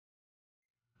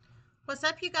What's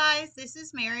up, you guys? This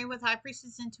is Mary with High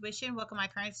Priestess Intuition. Welcome, my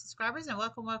current subscribers, and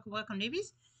welcome,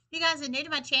 newbies. If you guys are new to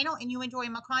my channel and you enjoy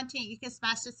my content, you can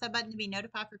smash the sub button to be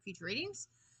notified for future readings.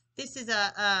 This is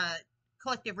a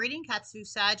collective reading, Katsu,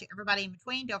 Sag, everybody in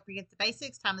between. Don't forget the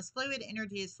basics. Time is fluid,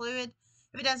 energy is fluid.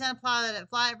 If it doesn't apply, let it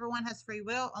fly. Everyone has free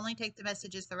will. Only take the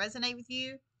messages that resonate with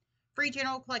you. Free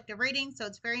general collective reading, so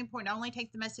it's very important to only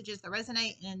take the messages that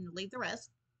resonate and leave the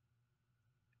rest.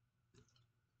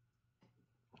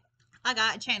 I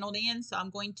got channeled in, so I'm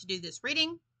going to do this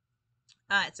reading.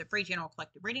 It's a free general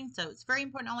collective reading, so it's very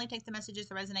important to only take the messages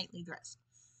that resonate, leave the rest.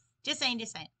 Just saying,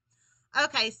 just saying.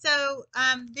 Okay, so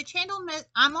the channel,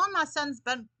 I'm on my son's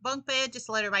bunk bed, just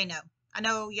to let everybody know. I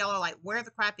know y'all are like, where the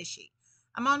crap is she?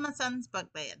 I'm on my son's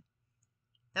bunk bed.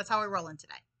 That's how we're rolling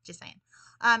today. Just saying.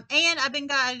 And I've been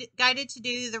guided to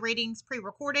do the readings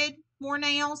pre-recorded more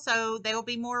now, so they will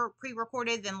be more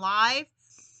pre-recorded than live.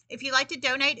 If you'd like to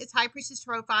donate, it's High Priestess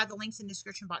Tarot 5. The link's in the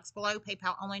description box below.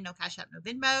 PayPal only, no Cash App, no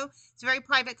Venmo. It's a very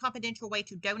private, confidential way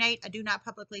to donate. I do not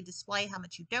publicly display how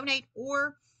much you donate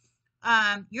or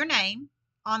your name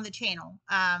on the channel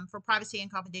for privacy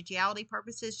and confidentiality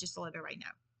purposes, just to let everybody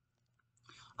know.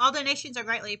 All donations are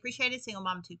greatly appreciated. Single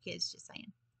mom, 2 kids, just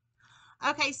saying.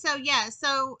 Okay, so yeah,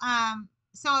 so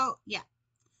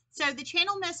the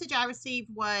channel message I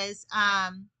received was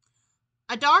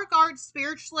a dark arts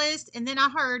spiritualist, and then I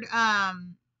heard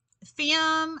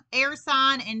fem air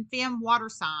sign and fem water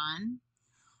sign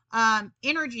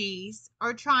energies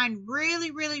are trying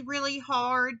really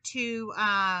hard to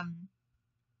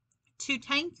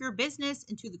tank your business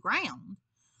into the ground.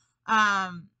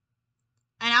 And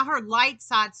I heard light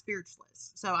side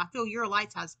spiritualist, so I feel you're a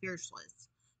light side spiritualist,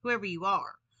 whoever you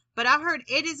are. But I heard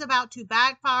it is about to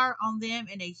backfire on them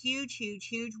in a huge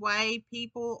way.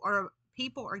 People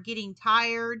are getting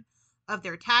tired of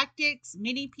their tactics.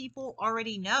 Many people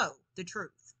already know the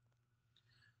truth.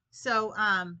 So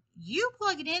you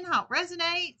plug it in how it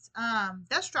resonates.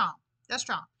 That's strong. That's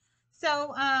strong.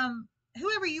 So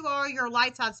whoever you are, you're a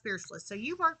light side spiritualist. So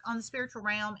you work on the spiritual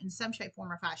realm in some shape,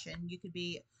 form, or fashion. You could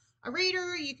be a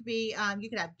reader. You could be you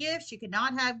could have gifts. You could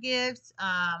not have gifts.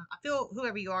 I feel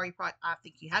whoever you are, I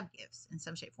think you have gifts in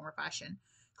some shape, form, or fashion.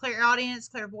 Clairaudience,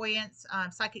 clairvoyance,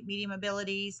 psychic medium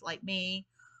abilities like me,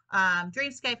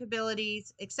 dreamscape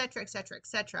abilities, etc., etc.,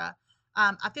 etc.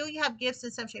 I feel you have gifts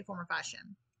in some shape, form, or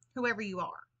fashion, whoever you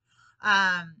are.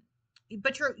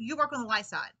 But you work on the light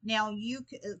side. Now, you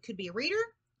could be a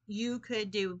reader. You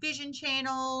could do vision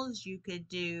channels. You could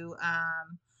do,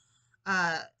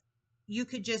 you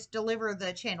could just deliver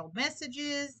the channeled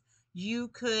messages. You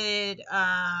could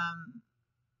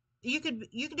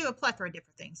do a plethora of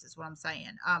different things, is what I'm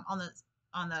saying. On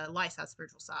the light side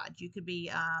spiritual side, you could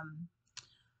be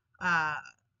what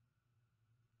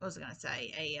was I going to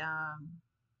say?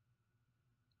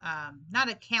 Not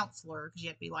a counselor, because you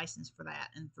have to be licensed for that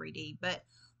in 3D, but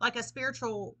like a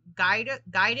spiritual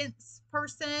guidance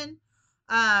person,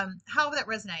 however that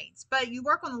resonates. But you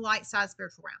work on the light side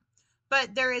spiritual realm.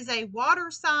 But there is a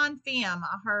water sign femme,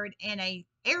 I heard, and a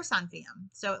air sign femme.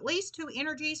 So at least 2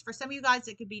 energies. For some of you guys,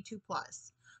 it could be 2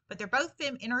 plus. But they're both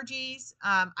femme energies.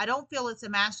 I don't feel it's a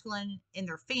masculine in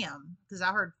their femme, because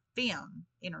I heard femme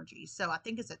energies. So I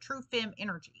think it's a true femme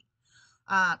energy.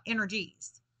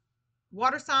 Energies.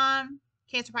 Water sign,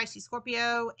 Cancer, Pisces,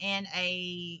 Scorpio, and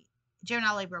a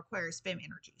Gemini, Libra, Aquarius femme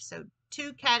energy. So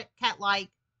 2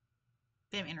 cat-like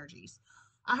femme energies.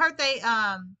 I heard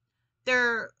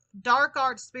they're dark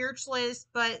arts spiritualists,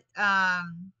 but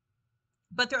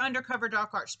they're undercover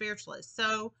dark arts spiritualists.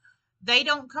 So they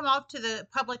don't come off to the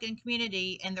public and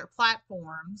community and their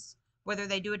platforms, whether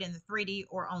they do it in the 3D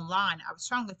or online. I would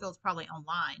strongly feel it's probably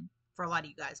online for a lot of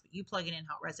you guys, but you plug it in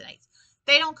how it resonates.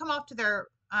 They don't come off to their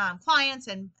clients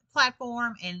and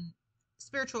platform and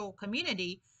spiritual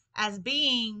community as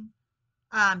being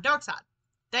dark side.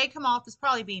 They come off as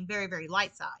probably being very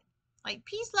light side, like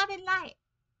peace, love, and light.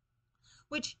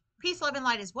 Which peace, love, and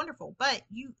light is wonderful, but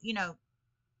you know,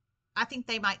 I think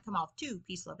they might come off to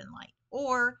peace, love, and light,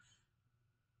 or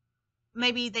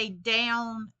maybe they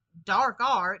down dark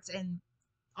arts, and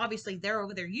obviously they're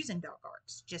over there using dark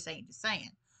arts. Just saying.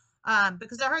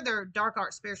 Because I heard they're dark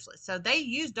art spiritualists, so they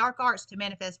use dark arts to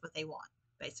manifest what they want,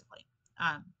 basically.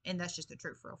 And that's just the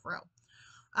truth, for real.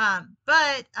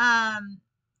 But I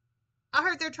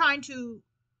heard they're trying to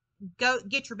go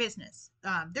get your business.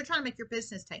 They're trying to make your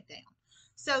business take down.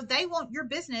 So they want your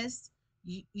business.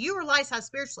 You are light side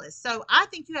spiritualist. So I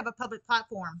think you have a public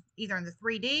platform, either in the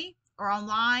 3D or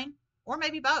online, or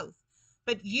maybe both.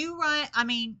 But you run, I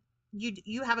mean,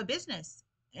 you have a business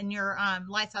in your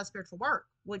light side spiritual work,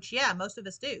 which, yeah, most of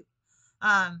us do.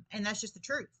 And that's just the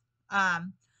truth.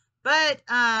 But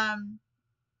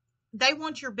they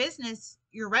want your business,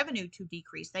 your revenue to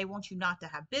decrease. They want you not to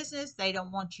have business. They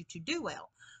don't want you to do well.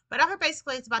 But I heard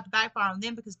basically it's about to backfire on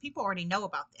them because people already know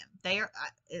about them. They are,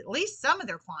 at least some of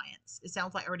their clients, it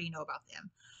sounds like, already know about them.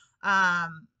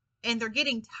 And they're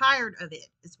getting tired of it,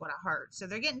 is what I heard. So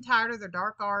they're getting tired of their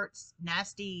dark arts,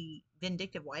 nasty,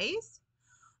 vindictive ways,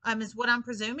 is what I'm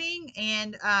presuming.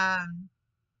 And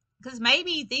because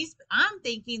maybe I'm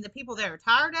thinking the people that are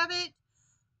tired of it,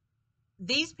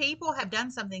 these people have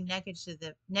done something negative to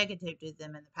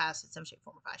them in the past in some shape,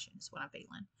 form, or fashion, is what I'm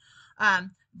feeling.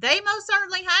 They most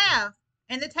certainly have.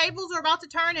 And the tables are about to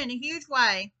turn in a huge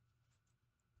way.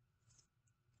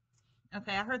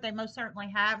 Okay, I heard they most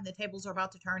certainly have, and the tables are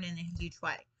about to turn in a huge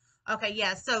way. Okay,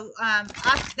 yeah, so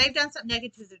they've done something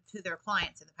negative to their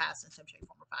clients in the past in some shape,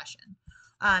 form, or fashion.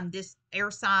 This air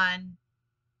sign,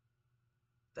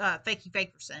 fakey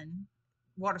fakerson,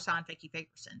 water sign, fakey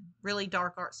fakerson, really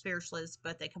dark art spiritualists,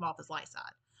 but they come off as light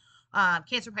side.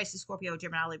 Cancer, Pisces, Scorpio,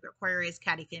 Gemini, Libra, Aquarius,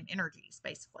 Caddy, Fem energies,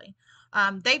 basically.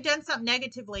 They've done something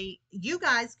negatively. You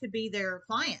guys could be their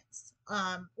clients,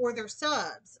 or their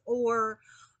subs, or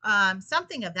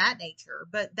something of that nature,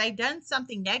 but they've done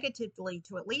something negatively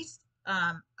to at least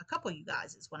a couple of you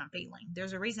guys, is what I'm feeling.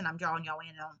 There's a reason I'm drawing y'all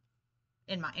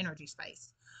in my energy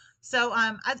space. So,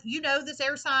 this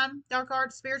air sign, dark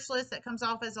art spiritualist that comes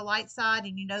off as a light side,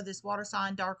 and this water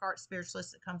sign, dark art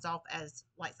spiritualist that comes off as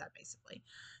light side, basically,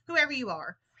 whoever you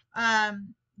are.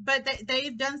 But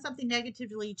they've done something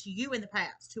negatively to you in the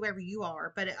past, whoever you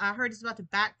are. But I heard it's about to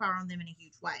backfire on them in a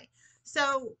huge way.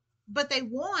 So, but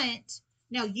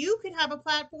now you could have a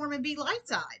platform and be light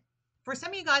side. For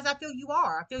some of you guys, I feel you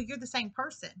are. I feel you're the same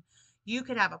person. You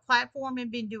could have a platform and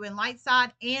been doing light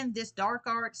side, and this dark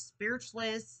art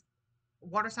spiritualist,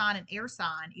 water sign and air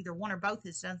sign, either one or both,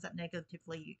 has done something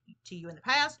negatively to you in the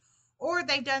past, or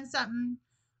they've done something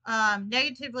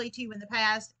negatively to you in the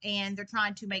past, and they're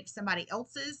trying to make somebody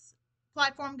else's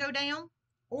platform go down,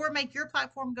 or make your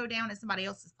platform go down and somebody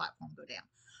else's platform go down.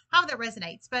 How that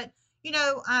resonates. But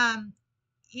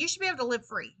you should be able to live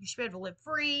free. You should be able to live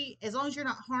free as long as you're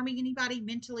not harming anybody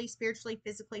mentally, spiritually,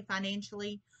 physically,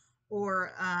 financially,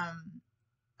 or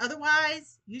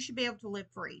otherwise. You should be able to live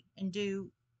free and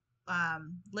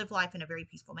live life in a very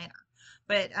peaceful manner.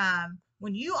 But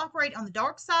when you operate on the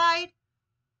dark side,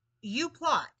 you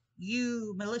plot,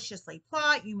 you maliciously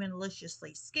plot, you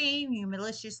maliciously scheme, you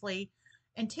maliciously,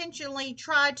 intentionally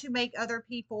try to make other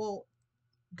people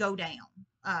go down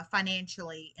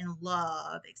financially, in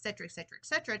love, etc., etc.,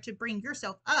 etc., to bring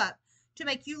yourself up, to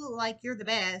make you look like you're the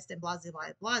best, and blah, blah, blah,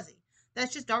 blah.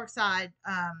 That's just dark side,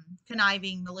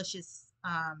 conniving, malicious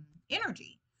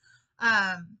energy.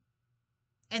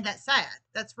 And that's sad.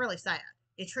 That's really sad.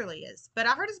 It truly is. But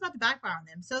I heard it's about to backfire on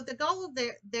them. So the goal of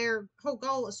their whole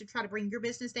goal is to try to bring your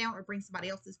business down, or bring somebody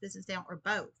else's business down, or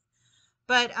both.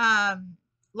 But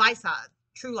light side,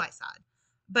 true light side.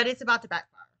 But it's about to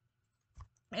backfire.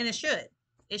 And it should.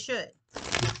 It should.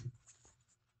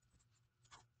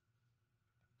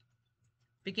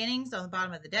 Beginnings on the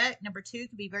bottom of the deck. Number 2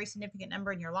 could be a very significant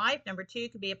number in your life. Number 2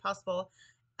 could be a possible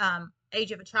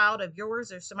age of a child of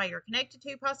yours or somebody you're connected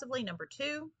to, possibly. Number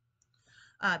 2.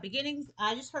 Beginnings.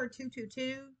 I just heard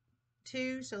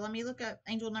 222. So let me look up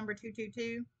angel number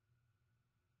 222.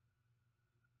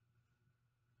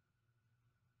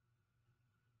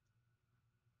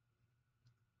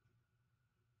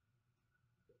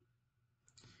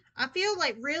 I feel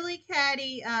like really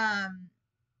catty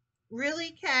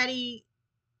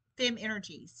fem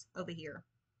energies over here.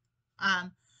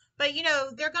 But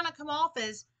they're gonna come off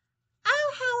as,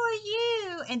 oh, how are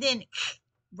you? And then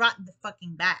right in the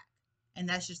fucking back. And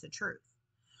that's just the truth.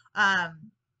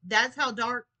 That's how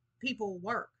dark people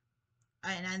work.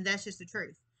 And that's just the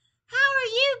truth. How are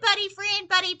you, buddy friend,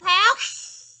 buddy pal?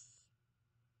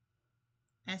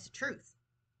 That's the truth.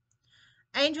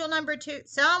 Angel number 2.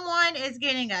 Someone is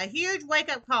getting a huge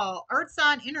wake-up call. Earth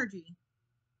sign energy.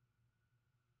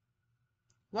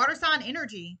 Water sign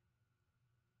energy.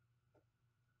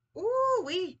 Ooh,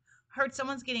 we heard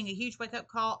someone's getting a huge wake-up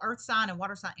call. Earth sign and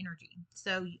water sign energy.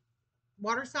 So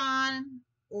water sign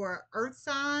or earth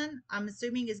sign, I'm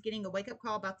assuming, is getting a wake-up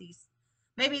call about these,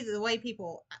 maybe the way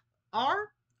people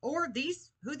are, or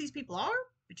who these people are.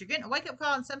 But you're getting a wake-up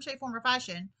call in some shape, form, or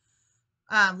fashion.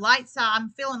 Light side,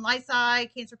 I'm feeling light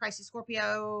side, Cancer, Pisces,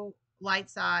 Scorpio, light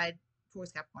side,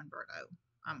 Taurus, Capricorn, Virgo.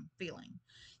 I'm feeling.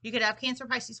 You could have Cancer,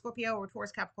 Pisces, Scorpio, or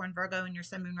Taurus, Capricorn, Virgo in your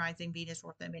Sun, Moon, Rising, Venus,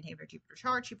 North Node, Midheaven, or Jupiter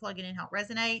chart. You plug it in how it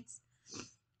resonates.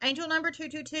 Angel number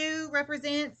 222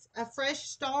 represents a fresh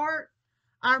start.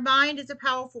 Our mind is a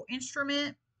powerful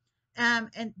instrument.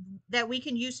 and that we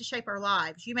can use to shape our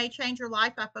lives. You may change your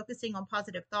life by focusing on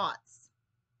positive thoughts.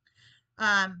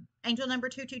 Angel number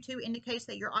 222 indicates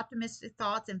that your optimistic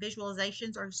thoughts and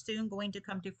visualizations are soon going to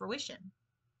come to fruition.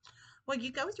 Well,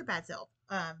 you go with your bad self.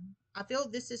 I feel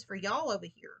this is for y'all over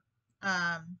here.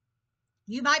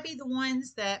 You might be the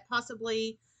ones that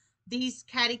possibly these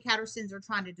catty Cattersons are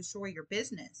trying to destroy your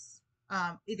business,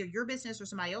 either your business or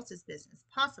somebody else's business,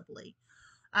 possibly.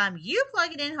 You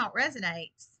plug it in how it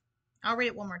resonates. I'll read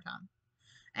it one more time.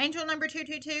 Angel number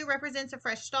 222 represents a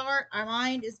fresh start. Our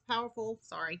mind is powerful.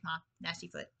 Sorry, my nasty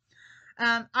foot.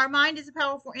 Our mind is a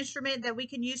powerful instrument that we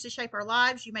can use to shape our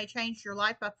lives. You may change your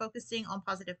life by focusing on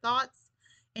positive thoughts.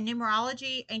 In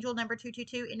numerology, angel number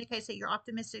 222 indicates that your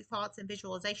optimistic thoughts and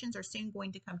visualizations are soon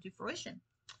going to come to fruition.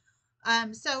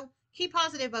 So keep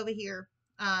positive over here.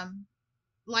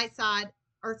 Light side,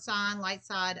 earth sign, light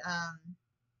side,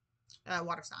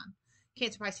 water sign.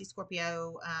 Cancer, Pisces,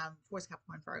 Scorpio, Taurus,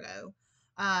 Capricorn, Virgo.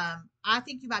 I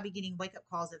think you might be getting wake up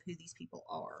calls of who these people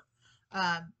are.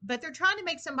 But they're trying to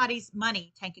make somebody's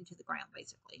money taken to the ground,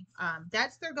 basically.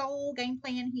 That's their goal, game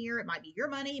plan here. It might be your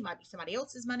money, it might be somebody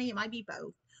else's money, it might be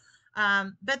both.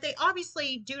 But they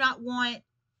obviously do not want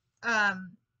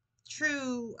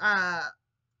true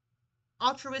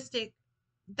altruistic,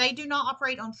 they do not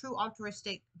operate on true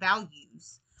altruistic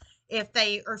values if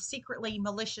they are secretly,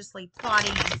 maliciously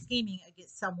plotting and scheming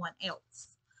against someone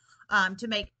else to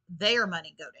make their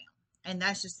money go down. And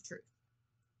that's just the truth.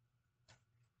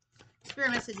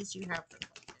 Spirit messages you have for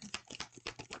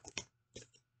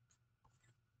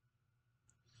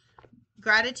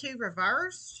gratitude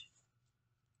reversed,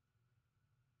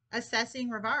 assessing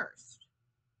reversed.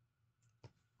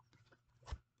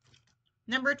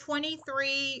 Number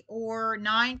 23 or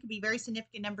 9 could be very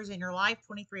significant numbers in your life.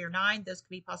 23 or 9, those could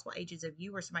be possible ages of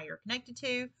you or somebody you're connected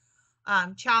to.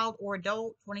 Child or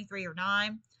adult, 23 or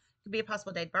 9. Could be a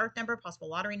possible date of birth number, possible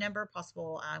lottery number,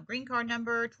 possible green card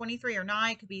number. 23 or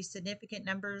 9 could be significant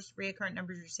numbers, reoccurring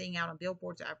numbers you're seeing out on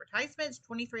billboards or advertisements.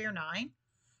 23 or 9.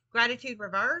 Gratitude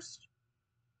reversed.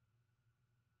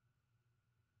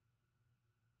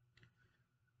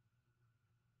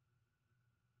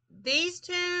 These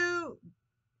two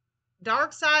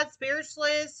dark side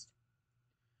spiritualists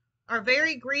are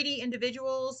very greedy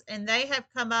individuals, and they have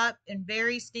come up in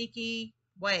very sneaky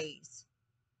ways.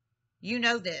 You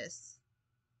know this.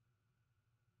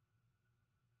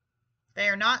 They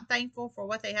are not thankful for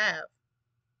what they have.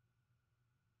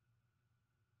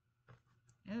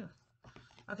 Ew.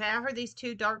 Okay, I heard these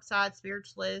two dark side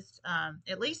spiritualists,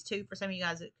 at least two. For some of you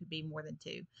guys, it could be more than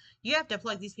two. You have to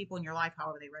plug these people in your life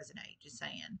however they resonate, just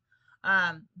saying.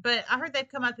 But I heard they've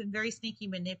come up in very sneaky,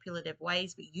 manipulative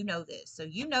ways, but you know this. So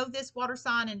you know this water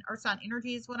sign and earth sign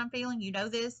energy is what I'm feeling. You know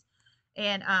this.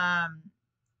 And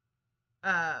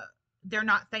they're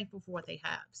not thankful for what they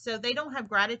have. So they don't have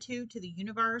gratitude to the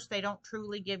universe. They don't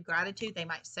truly give gratitude. They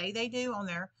might say they do on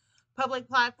their public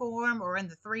platform or in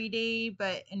the 3D,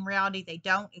 but in reality they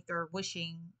don't if they're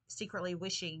secretly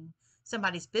wishing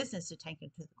somebody's business to take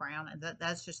them to the ground, and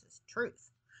that's just the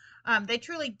truth. They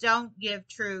truly don't give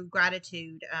true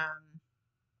gratitude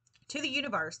to the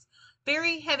universe.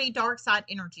 Very heavy dark side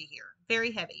energy here.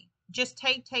 Very heavy. Just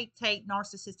take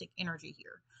narcissistic energy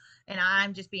here. And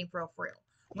I'm just being for real.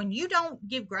 When you don't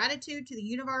give gratitude to the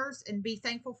universe and be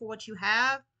thankful for what you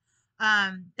have,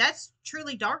 that's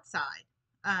truly dark side.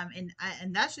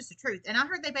 And that's just the truth. And I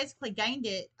heard they basically gained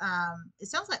it. It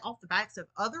sounds like off the backs of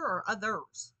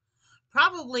others.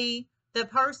 Probably the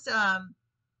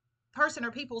person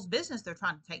or people's business they're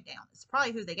trying to take down. It's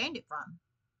probably who they gained it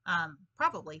from.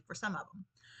 Probably for some of them.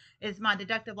 Is my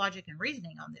deductive logic and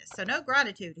reasoning on this. So no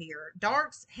gratitude here.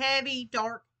 Heavy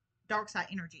dark side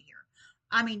energy here.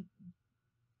 I mean,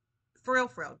 for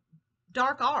real.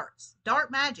 Dark arts,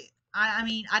 dark magic. I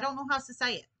mean, I don't know how else to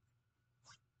say it.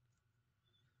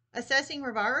 Assessing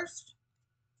reversed.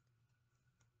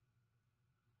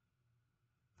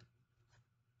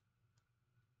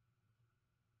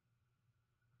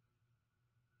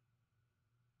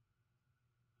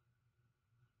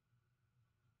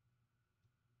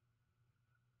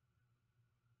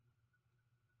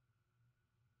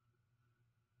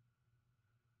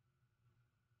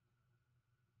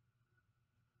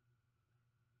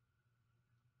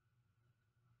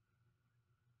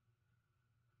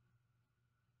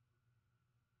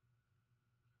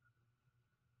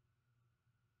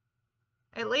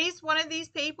 At least one of these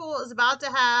people is about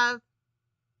to have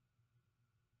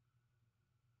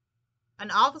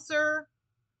an officer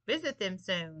visit them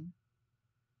soon.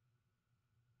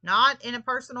 Not in a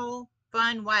personal,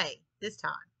 fun way this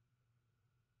time.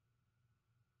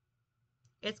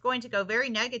 It's going to go very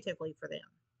negatively for them.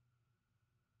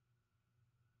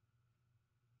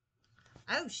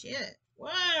 Oh shit.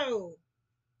 Whoa.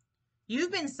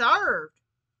 You've been served.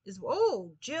 Is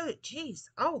oh jeez.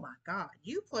 Oh my god.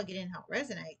 You plug it in how it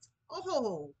resonates.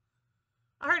 Oh,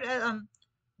 I heard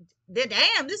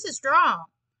damn, this is strong.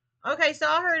 Okay, so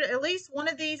I heard at least one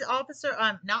of these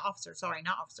not officers, sorry,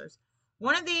 not officers.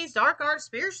 One of these dark art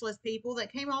spiritualist people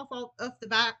that came off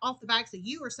the backs of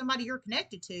you or somebody you're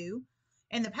connected to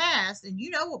in the past, and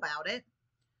you know about it,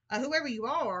 whoever you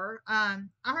are. I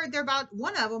heard they're about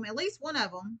one of them, at least one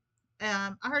of them.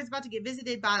 I heard it's about to get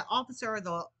visited by officer of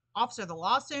the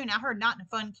law soon. I heard not in a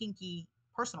fun, kinky,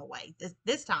 personal way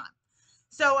this time.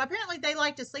 So apparently they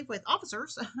like to sleep with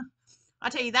officers. I'll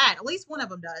tell you that. At least one of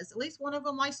them does. At least one of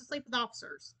them likes to sleep with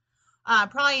officers.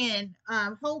 Probably in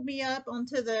hold me up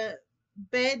onto the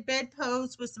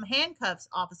bedpost with some handcuffs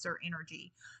officer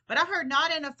energy. But I heard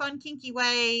not in a fun, kinky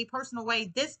way, personal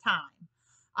way this time.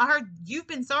 I heard you've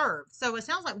been served. So it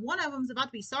sounds like one of them's about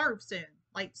to be served soon.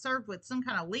 Like served with some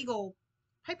kind of legal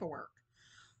paperwork.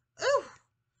 Ooh.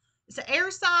 It's an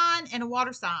air sign and a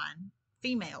water sign.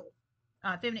 Female.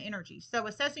 Feminine energy. So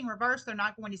assessing reverse, they're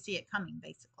not going to see it coming,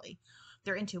 basically.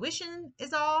 Their intuition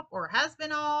is off or has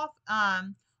been off,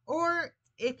 or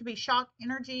it could be shock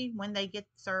energy when they get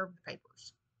served the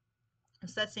papers.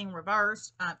 Assessing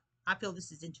reverse, I feel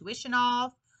this is intuition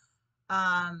off,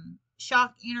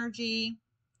 shock energy,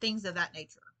 things of that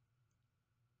nature.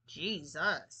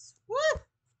 Jesus. Woo!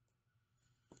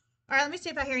 All right, let me see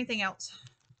if I hear anything else.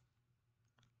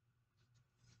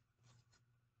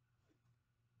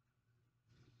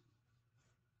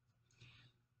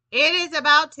 It is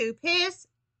about to piss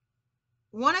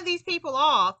one of these people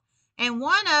off, and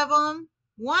one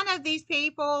of these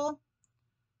people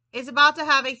is about to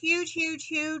have a huge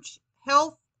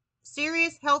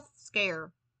serious health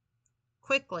scare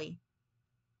quickly,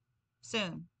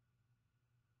 soon.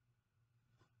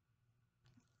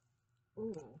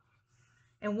 Ooh.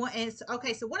 And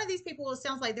okay, so one of these people, it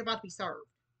sounds like they're about to be served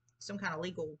some kind of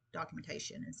legal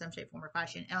documentation in some shape, form, or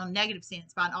fashion, in a negative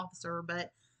sense by an officer,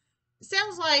 but it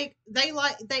sounds like they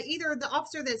either the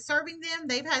officer that's serving them,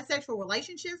 they've had sexual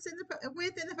relationships in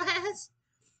the past,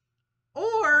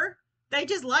 or they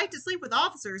just like to sleep with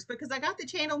officers, because I got the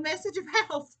channel message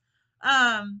about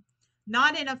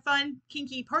not in a fun,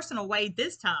 kinky, personal way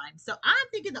this time. So I'm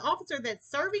thinking the officer that's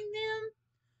serving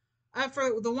them,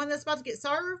 for the one that's about to get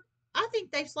served, I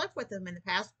think they've slept with them in the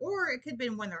past, or it could have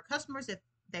been when they're customers, if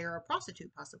they're a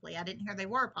prostitute, possibly. I didn't hear they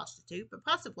were a prostitute, but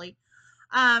possibly.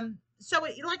 So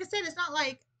like I said, it's not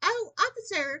like, oh,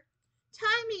 officer,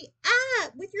 tie me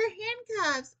up with your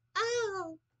handcuffs.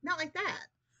 Oh, not like that.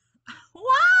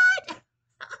 What?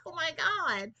 Oh my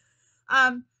God.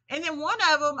 And then one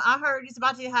of them I heard is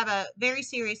about to have a very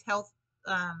serious health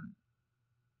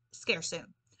scare soon,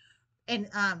 and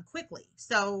quickly.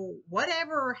 So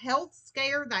whatever health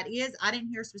scare that is, I didn't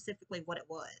hear specifically what it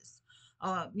was.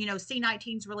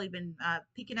 C19's really been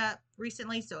picking up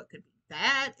recently, so it could be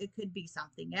that. It could be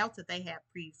something else that they have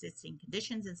pre-existing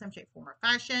conditions in some shape, form, or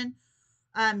fashion.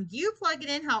 You plug it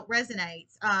in how it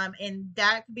resonates, and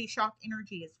that could be shock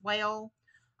energy as well.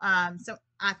 So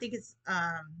I think it's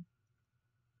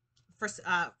for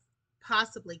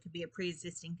possibly could be a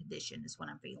pre-existing condition is what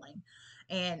I'm feeling,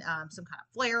 and some kind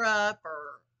of flare up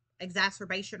or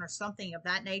exacerbation or something of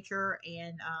that nature,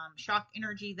 and shock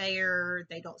energy there.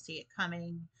 They don't see it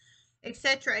coming,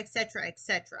 etc., etc.,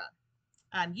 etc.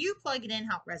 You plug it in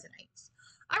how it resonates.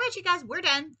 All right, you guys, we're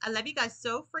done. I love you guys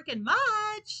so freaking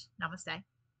much. Namaste.